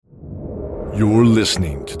You're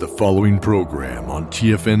listening to the following program on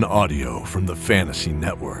TFN Audio from the Fantasy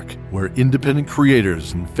Network, where independent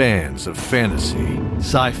creators and fans of fantasy,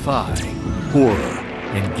 sci-fi, horror,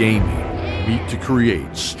 and gaming meet to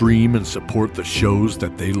create, stream, and support the shows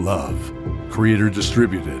that they love.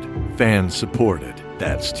 Creator-distributed, fan-supported,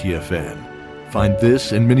 that's TFN. Find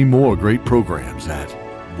this and many more great programs at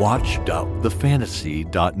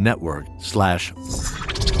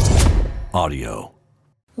watch.thefantasy.network/audio.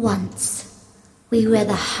 Once, we were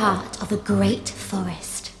the heart of a great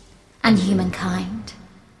forest, and humankind,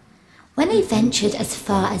 when they ventured as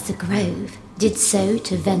far as the grove, did so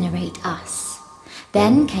to venerate us.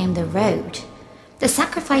 Then came the road. The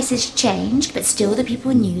sacrifices changed, but still the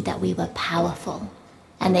people knew that we were powerful,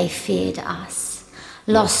 and they feared us,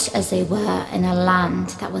 lost as they were in a land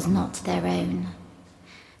that was not their own.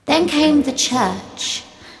 Then came the church,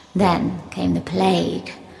 then came the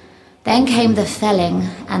plague, then came the felling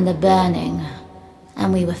and the burning,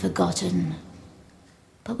 and we were forgotten.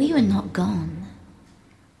 But we were not gone.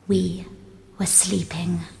 We were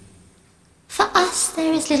sleeping. For us,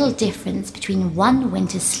 there is little difference between one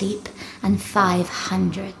winter's sleep and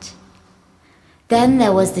 500. Then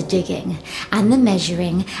there was the digging, and the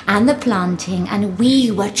measuring, and the planting, and we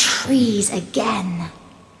were trees again.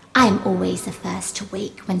 I am always the first to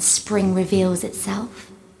wake when spring reveals itself.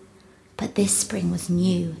 But this spring was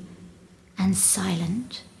new and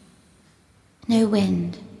silent. No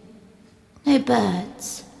wind, no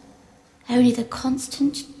birds, only the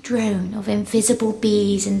constant drone of invisible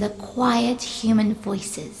bees and the quiet human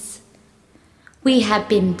voices. We have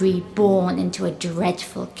been reborn into a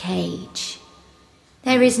dreadful cage.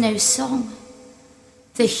 There is no song.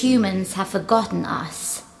 The humans have forgotten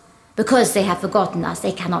us. Because they have forgotten us,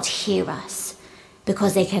 they cannot hear us.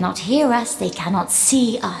 Because they cannot hear us, they cannot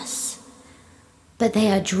see us. But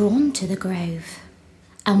they are drawn to the grove,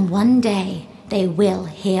 and one day they will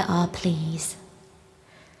hear our pleas.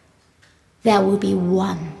 There will be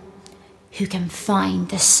one who can find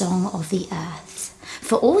the song of the earth,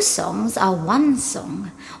 for all songs are one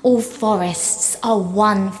song, all forests are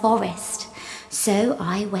one forest. So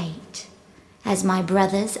I wait, as my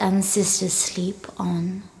brothers and sisters sleep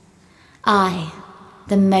on. I,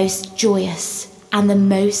 the most joyous and the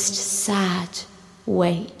most sad,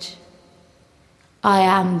 wait. I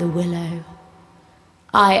am the willow.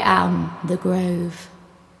 I am the grove.